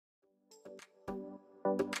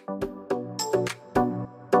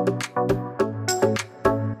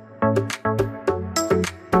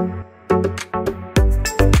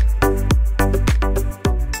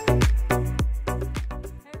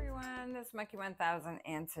1000,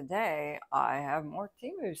 and today I have more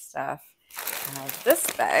Temu stuff. I have this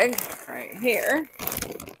bag right here,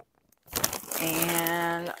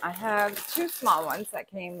 and I have two small ones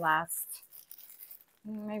that came last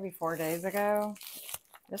maybe 4 days ago.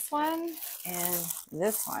 This one and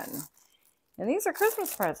this one. And these are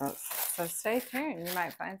Christmas presents, so stay tuned. You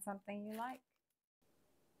might find something you like.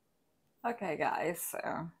 Okay guys,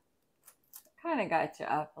 so kind of got you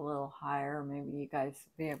up a little higher. Maybe you guys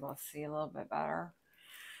will be able to see a little bit better.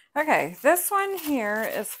 Okay, this one here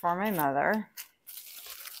is for my mother.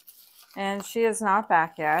 And she is not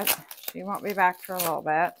back yet. She won't be back for a little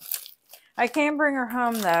bit. I can bring her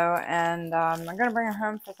home though, and I'm going to bring her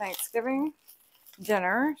home for Thanksgiving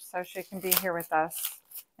dinner so she can be here with us.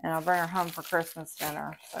 And I'll bring her home for Christmas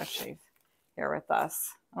dinner so she's here with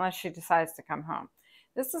us, unless she decides to come home.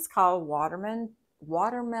 This is called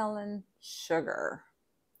watermelon sugar.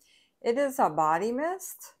 It is a body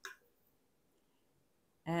mist,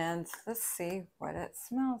 and let's see what it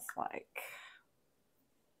smells like.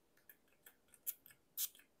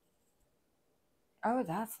 Oh,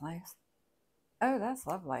 that's nice. Oh, that's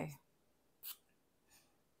lovely.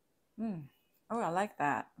 Oh, I like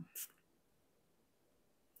that.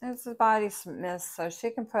 It's a body mist, so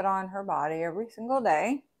she can put on her body every single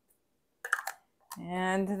day.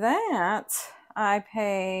 And that I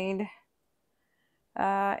paid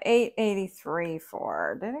 $8.83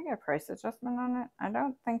 for. Did I get a price adjustment on it? I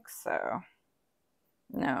don't think so.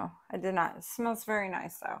 No, I did not. It smells very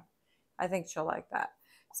nice though. I think she'll like that.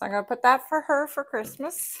 So I'm going to put that for her for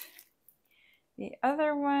Christmas. The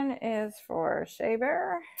other one is for Shea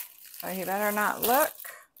Bear, so he better not look.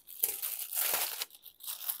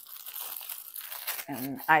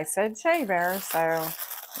 And I said Shea Bear, so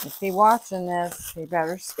if he's watching this, he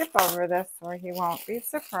better skip over this or he won't be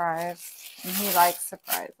surprised. And he likes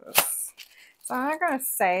surprises. So I'm not going to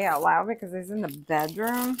say out loud because he's in the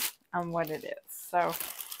bedroom on what it is. So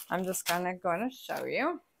I'm just going to show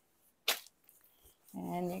you.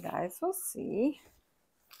 And you guys will see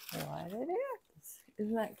what it is.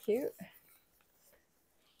 Isn't that cute?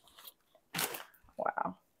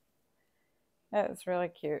 Wow. That is really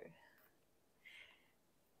cute.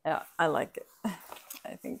 Yeah, I like it.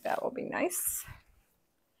 I think that will be nice.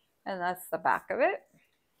 And that's the back of it.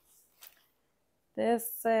 This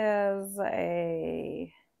is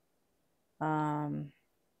a, what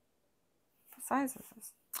size is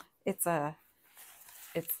this?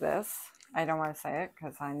 It's this. I don't want to say it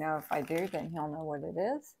because I know if I do, then he'll know what it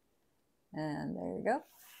is. And there you go.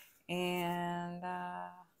 And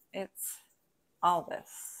it's all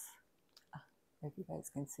this. If you guys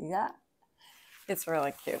can see that. It's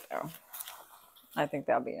really cute though. I think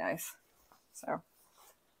that'll be nice. So,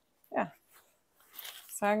 yeah.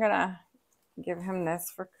 So I'm going to give him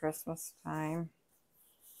this for Christmas time.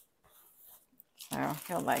 So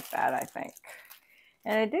he'll like that, I think.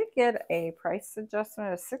 And I did get a price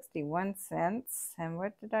adjustment of 61 cents. And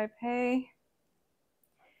what did I pay?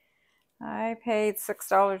 I paid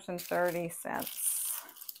 $6.30.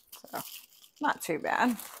 So not too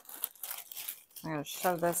bad. I'm going to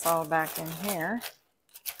shove this all back in here.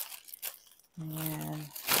 And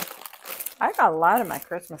I got a lot of my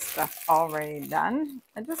Christmas stuff already done.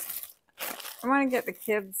 I want to get the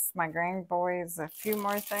kids, my grandboys, a few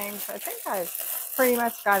more things. I think I pretty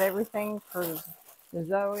much got everything for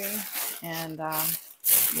Zoe. And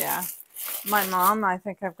yeah, my mom, I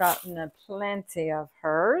think I've gotten plenty of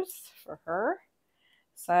hers for her.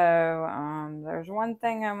 So there's one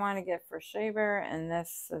thing I want to get for Shea Bear, and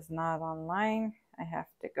this is not online. I have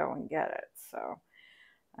to go and get it. So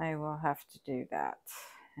I will have to do that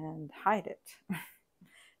and hide it.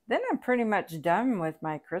 Then I'm pretty much done with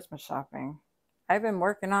my Christmas shopping. I've been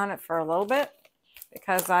working on it for a little bit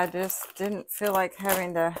because I just didn't feel like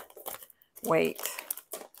having to wait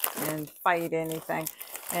and fight anything.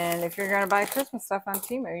 And if you're going to buy Christmas stuff on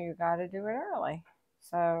Temu, you got to do it early.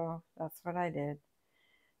 So that's what I did.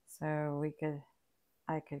 So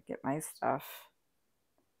I could get my stuff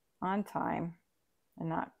on time and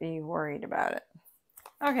not be worried about it.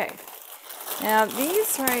 Okay, now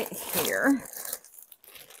these right here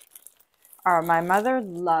are, my mother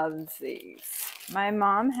loves these. My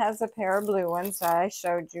mom has a pair of blue ones that I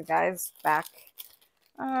showed you guys back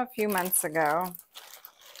a few months ago.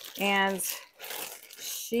 And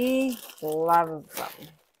she loves them.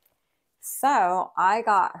 So I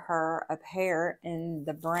got her a pair in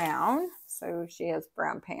the brown. So she has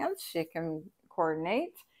brown pants. She can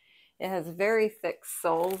coordinate. It has very thick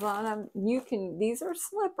soles on them. These are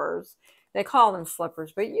slippers. They call them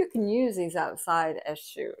slippers, but you can use these outside as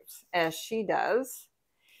shoes, as she does.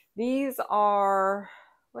 These are,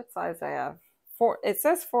 what size I have? it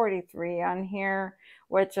says 43 on here,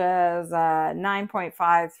 which is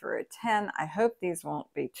 9.5 through a 10. I hope these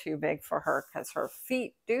won't be too big for her because her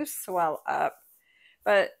feet do swell up.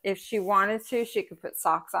 But if she wanted to, she could put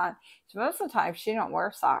socks on. So most of the time, she don't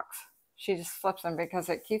wear socks. She just flips them because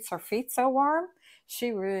it keeps her feet so warm.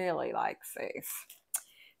 She really likes these.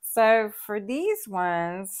 So for these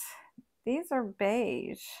ones, these are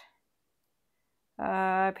beige.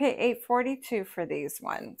 I paid $8.42 for these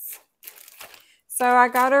ones. So I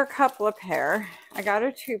got her a couple of pair. I got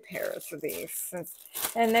her 2 pairs of these,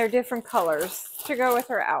 and they're different colors to go with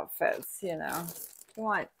her outfits. You know,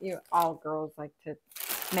 all girls like to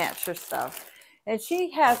match her stuff. And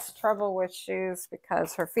she has trouble with shoes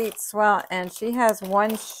because her feet swell, and she has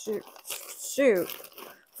one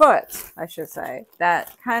foot, I should say,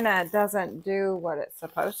 that kind of doesn't do what it's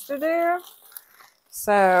supposed to do.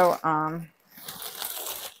 So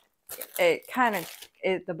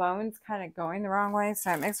the bone's kind of going the wrong way,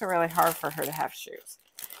 so it makes it really hard for her to have shoes.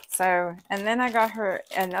 So, and then I got her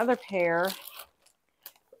another pair,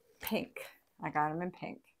 pink. I got them in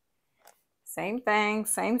pink. Same thing,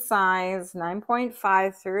 same size,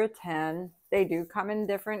 9.5 through a 10. They do come in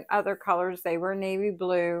different other colors. They were navy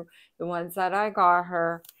blue, the ones that I got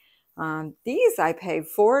her. These I paid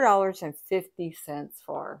 $4.50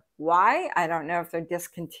 for. Why? I don't know if they're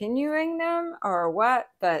discontinuing them or what,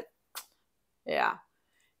 but yeah.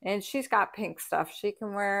 And she's got pink stuff she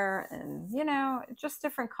can wear, and you know, just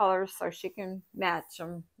different colors so she can match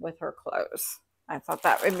them with her clothes. I thought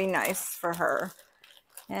that would be nice for her.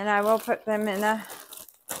 And I will put them in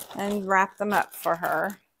and wrap them up for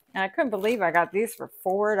her. And I couldn't believe I got these for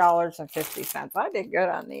 $4.50. I did good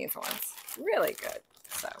on these ones. Really good.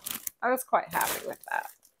 So I was quite happy with that.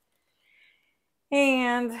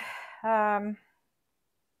 And I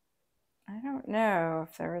don't know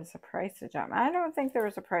if there was a price adjustment. I don't think there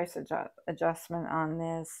was a price adjustment on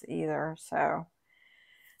this either. So,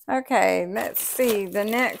 okay, let's see. The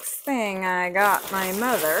next thing I got my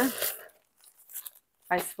mother.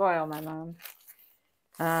 I spoil my mom.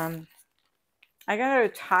 I got her a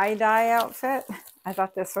tie-dye outfit. I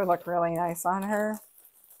thought this would look really nice on her.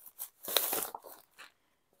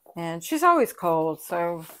 And she's always cold,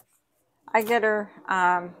 so I get her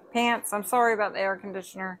pants. I'm sorry about the air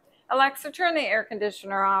conditioner. Alexa, turn the air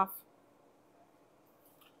conditioner off.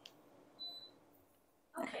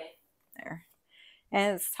 Okay. There.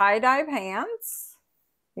 And it's tie-dye pants.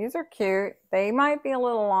 These are cute. They might be a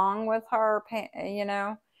little long with her pants, you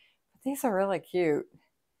know, but these are really cute.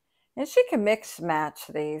 And she can mix match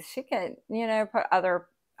these. She can, you know, put other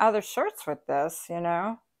shirts with this, you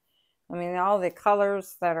know. I mean, all the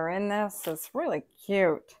colors that are in this is really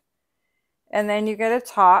cute. And then you get a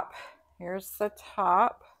top. Here's the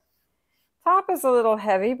top. Top is a little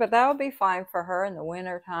heavy, but that'll be fine for her in the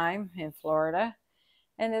winter time in Florida.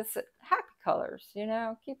 And it's happy colors, you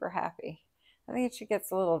know, keep her happy. I think she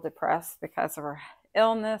gets a little depressed because of her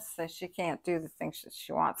illness, so she can't do the things that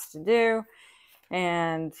she wants to do.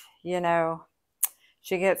 And, you know,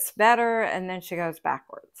 she gets better and then she goes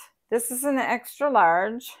backwards. This is an extra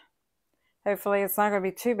large. Hopefully it's not going to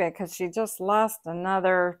be too big because she just lost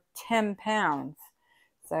another 10 pounds.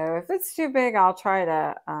 So if it's too big, I'll try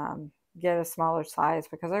to get a smaller size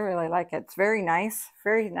because I really like it. It's very nice,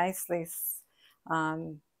 very nicely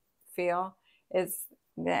feel. It's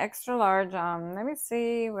the extra large. Let me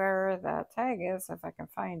see where the tag is if I can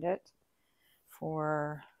find it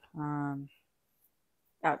for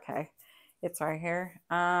okay, it's right here.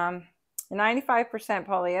 95%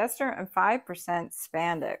 polyester and 5%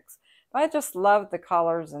 spandex. But I just love the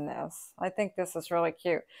colors in this. I think this is really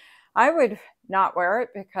cute. I would not wear it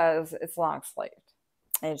because it's long sleeved.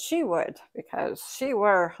 And she would because she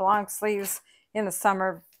wore long sleeves in the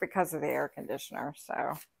summer because of the air conditioner.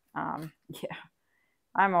 So, yeah,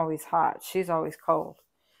 I'm always hot. She's always cold.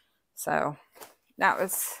 So that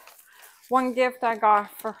was one gift I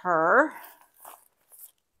got for her.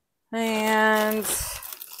 And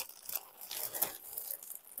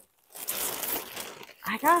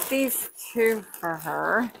I got these two for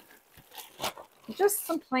her. Just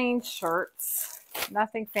some plain shirts.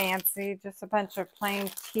 Nothing fancy. Just a bunch of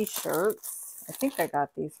plain t-shirts. I think I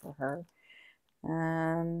got these for her.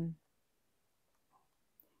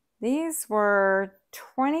 These were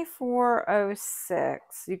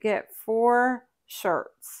 $24.06. You get 4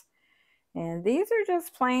 shirts. And these are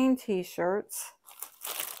just plain t-shirts.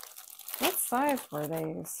 What size were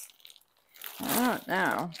these? I don't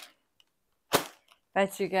know.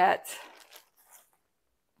 But you get,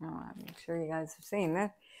 I'm sure you guys have seen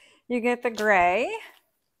this. You get the gray.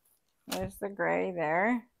 There's the gray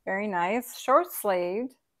there. Very nice. Short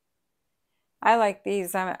sleeved. I like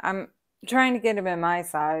these. trying to get them in my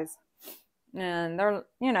size. And they're,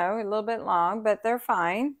 you know, a little bit long, but they're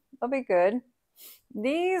fine. They'll be good.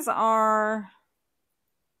 These are,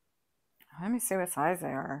 let me see what size they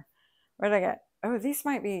are. What did I get? Oh, these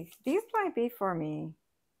might be for me.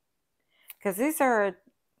 Because these are a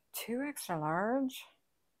 2 extra large.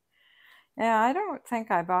 Yeah, I don't think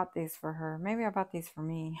I bought these for her. Maybe I bought these for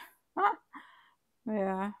me. Huh.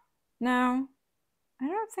 Yeah. No, I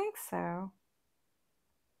don't think so.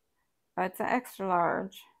 But it's an extra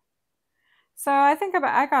large. So I think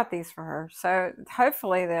I got these for her. So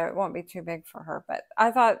hopefully it won't be too big for her. But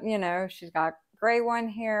I thought, you know, she's got gray one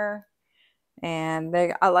here. And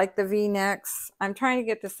I like the V-necks. I'm trying to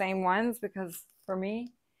get the same ones because for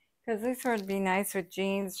me, because these would be nice with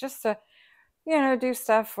jeans just to, you know, do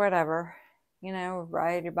stuff, whatever, you know,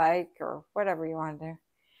 ride your bike or whatever you want to do.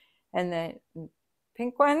 And the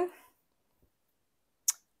pink one,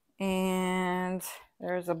 and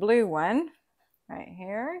there's a blue one right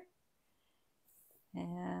here,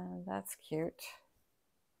 and that's cute.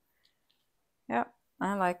 Yep,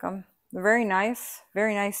 I like them. They're very nice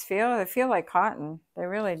feel. They feel like cotton. They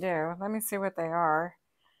really do. Let me see what they are.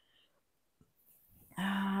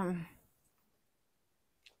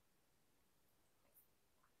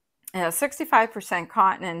 Yeah, 65%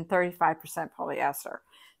 cotton and 35% polyester.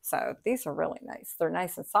 So these are really nice. They're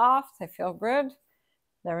nice and soft. They feel good.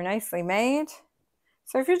 They're nicely made.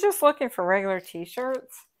 So if you're just looking for regular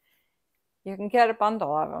t-shirts, you can get a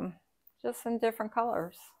bundle of them just in different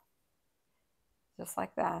colors. Just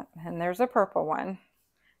like that. And there's a purple one,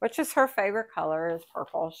 which is her favorite color, is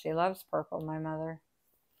purple. She loves purple, my mother.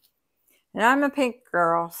 And I'm a pink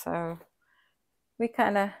girl, so we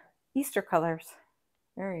kind of Easter colors.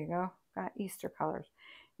 There you go. Got Easter colors.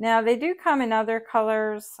 Now, they do come in other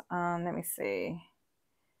colors. Let me see.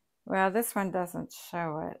 Well, this one doesn't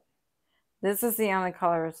show it. This is the only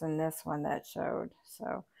colors in this one that showed.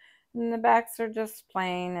 So, and the backs are just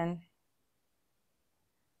plain, and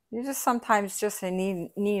you just sometimes just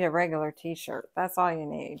need a regular t-shirt. That's all you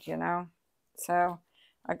need, you know. So,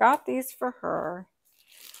 I got these for her.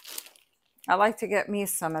 I like to get me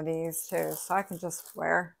some of these too, so I can just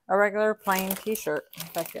wear a regular plain t-shirt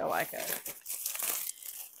if I feel like it.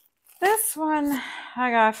 This one I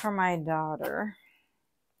got for my daughter.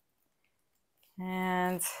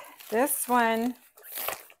 And this one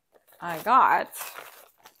I got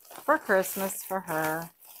for Christmas for her.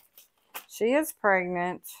 She is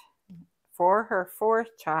pregnant for her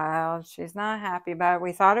 4th child. She's not happy about it.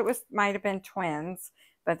 We thought it might have been twins,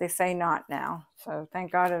 but they say not now. So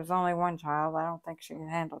thank God it was only 1 child. I don't think she can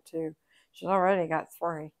handle 2. She's already got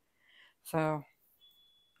 3. So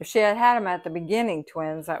if she had had them at the beginning,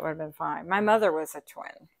 twins, that would have been fine. My mother was a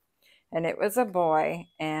twin, and it was a boy,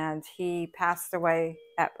 and he passed away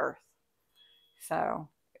at birth. So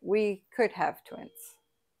we could have twins,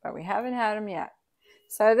 but we haven't had them yet.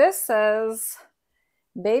 So this says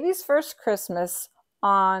baby's first Christmas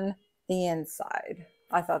on the inside.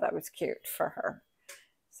 I thought that was cute for her.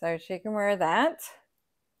 So she can wear that.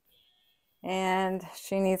 And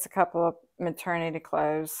she needs a couple of maternity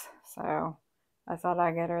clothes. So I thought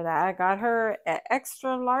I'd get her that. I got her an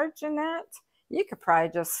extra large in that. You could probably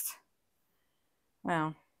just,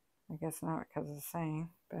 well, I guess not because of the same.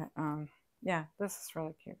 But yeah, this is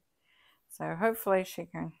really cute. So hopefully she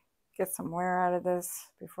can get some wear out of this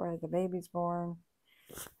before the baby's born.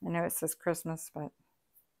 I know it says Christmas, but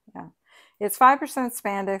yeah. It's 5%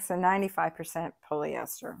 spandex and 95%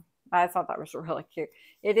 polyester. I thought that was really cute.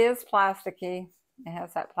 It is plasticky. It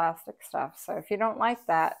has that plastic stuff. So if you don't like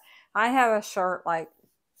that, I have a shirt like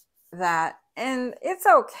that, and it's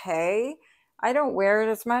okay. I don't wear it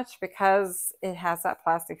as much because it has that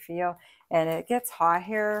plastic feel, and it gets hot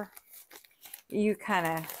here. You kind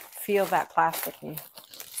of feel that plasticky.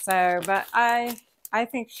 So, but I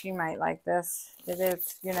think she might like this. It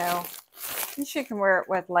is, you know, she can wear it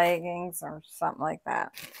with leggings or something like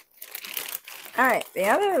that. All right, the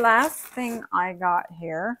other last thing I got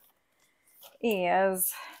here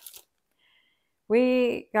is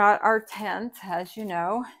we got our tent, as you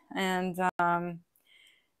know, and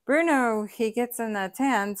Bruno, he gets in the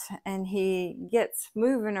tent and he gets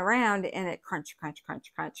moving around, and it crunch, crunch,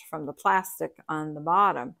 crunch, crunch from the plastic on the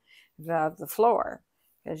bottom of the floor,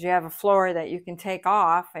 because you have a floor that you can take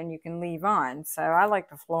off and you can leave on. So I like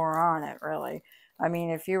the floor on it, really. I mean,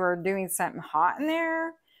 if you were doing something hot in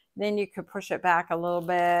there, then you could push it back a little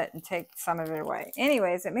bit and take some of it away.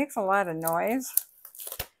 Anyways, it makes a lot of noise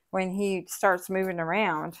when he starts moving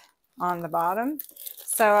around on the bottom.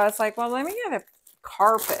 So I was like, well, let me get a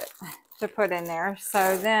carpet to put in there.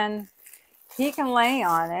 So then he can lay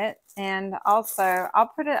on it. And also I'll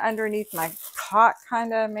put it underneath my cot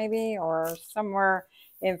kind of maybe, or somewhere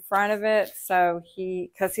in front of it. So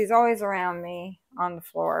because he's always around me on the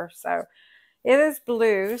floor. So it is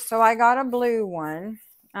blue. So I got a blue one.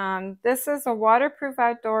 This is a waterproof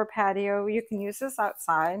outdoor patio. You can use this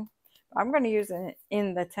outside. I'm going to use it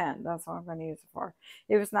in the tent. That's what I'm going to use it for.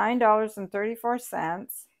 It was $9.34. Let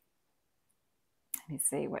me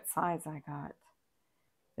see what size I got.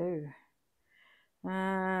 Ooh.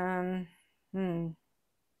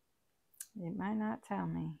 It might not tell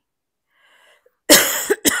me.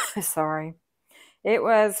 Sorry. It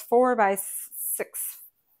was 4 by 6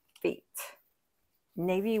 feet.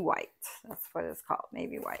 Navy white. That's what it's called.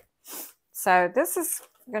 Navy white. So this is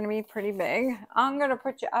going to be pretty big. I'm going to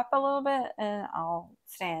put you up a little bit and I'll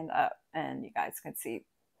stand up and you guys can see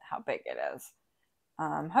how big it is.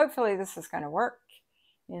 Hopefully this is going to work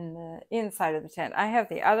in the inside of the tent. I have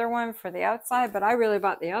the other one for the outside, but I really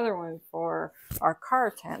bought the other one for our car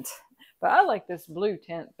tent. But I like this blue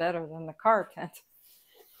tent better than the car tent.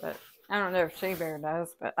 But I don't know if Shea Bear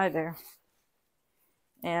does, but I do.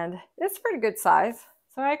 And it's pretty good size.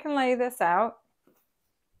 So I can lay this out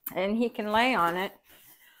and he can lay on it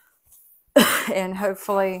and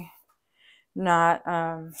hopefully not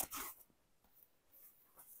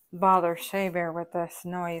bother Shea Bear with this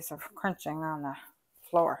noise of crunching on the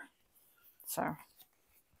floor. So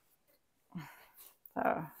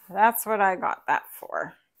that's what I got that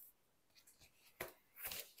for.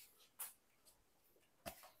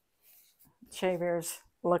 Shea Bear's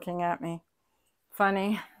looking at me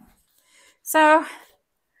funny. So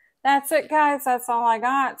that's it, guys. That's all I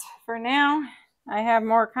got for now. I have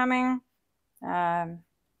more coming.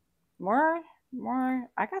 More.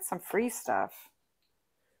 I got some free stuff.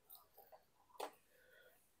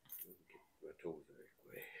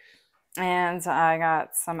 And I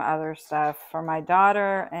got some other stuff for my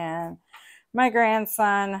daughter and my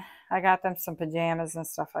grandson. I got them some pajamas and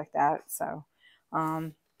stuff like that. So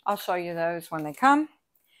I'll show you those when they come.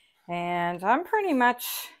 And I'm pretty much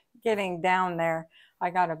getting down there. I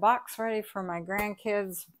got a box ready for my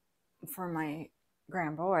grandkids, for my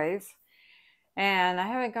grandboys. And I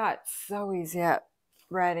haven't got Zoe's yet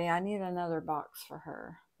ready. I need another box for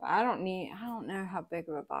her. I don't know how big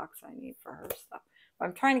of a box I need for her stuff.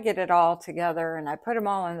 I'm trying to get it all together and I put them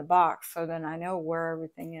all in the box so then I know where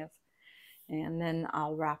everything is. And then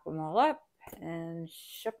I'll wrap them all up and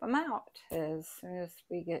ship them out as soon as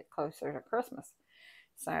we get closer to Christmas.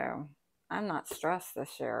 So I'm not stressed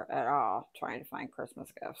this year at all trying to find Christmas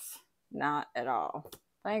gifts. Not at all.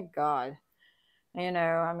 Thank God. You know,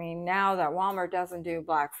 I mean, now that Walmart doesn't do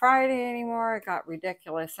Black Friday anymore, it got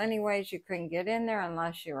ridiculous anyways. You couldn't get in there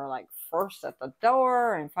unless you were like first at the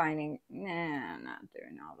door and finding, nah, I'm not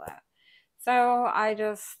doing all that. So I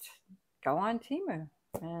just go on Temu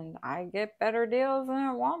and I get better deals than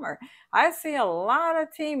at Walmart. I see a lot of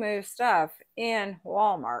Temu stuff in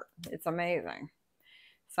Walmart. It's amazing.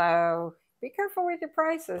 So be careful with your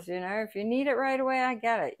prices. You know, if you need it right away, I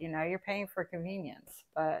get it. You know, you're paying for convenience.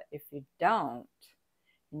 But if you don't,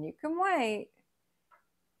 and you can wait,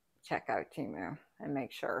 check out Temu and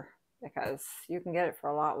make sure, because you can get it for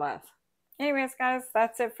a lot less. Anyways, guys,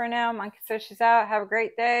 that's it for now. Monkey Fishes out. Have a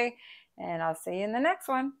great day, and I'll see you in the next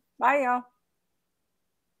one. Bye, y'all.